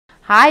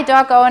Hi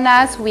dog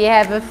owners, we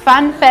have a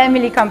fun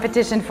family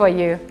competition for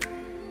you.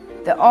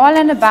 The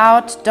All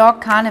About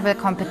Dog Carnival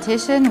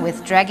competition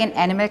with Dragon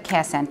Animal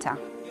Care Center.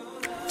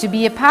 To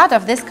be a part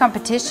of this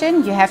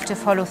competition, you have to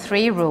follow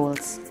 3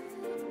 rules.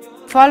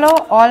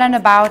 Follow All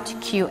About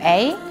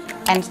QA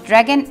and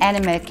Dragon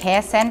Animal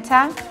Care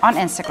Center on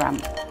Instagram.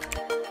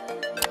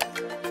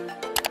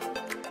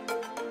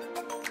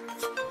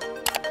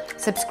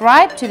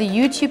 Subscribe to the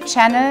YouTube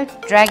channel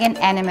Dragon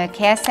Animal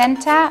Care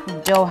Center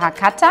Doha,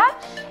 Qatar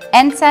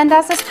and send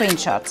us a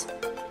screenshot.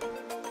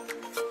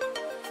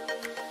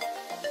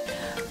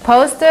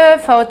 Post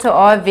a photo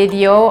or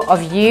video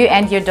of you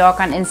and your dog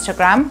on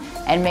Instagram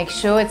and make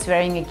sure it's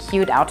wearing a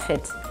cute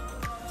outfit.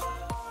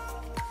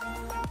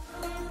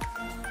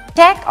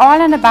 Tag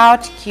All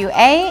About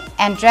QA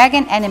and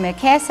Dragon Animal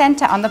Care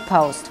Center on the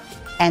post.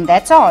 And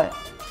that's all.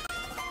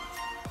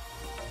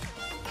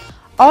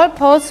 All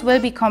posts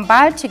will be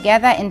compiled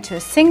together into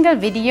a single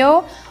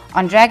video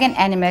on Dragon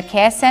Animal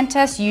Care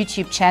Center's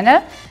YouTube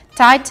channel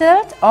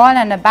titled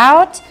All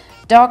About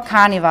Dog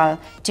Carnival,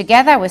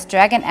 together with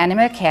Dragon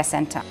Animal Care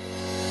Center.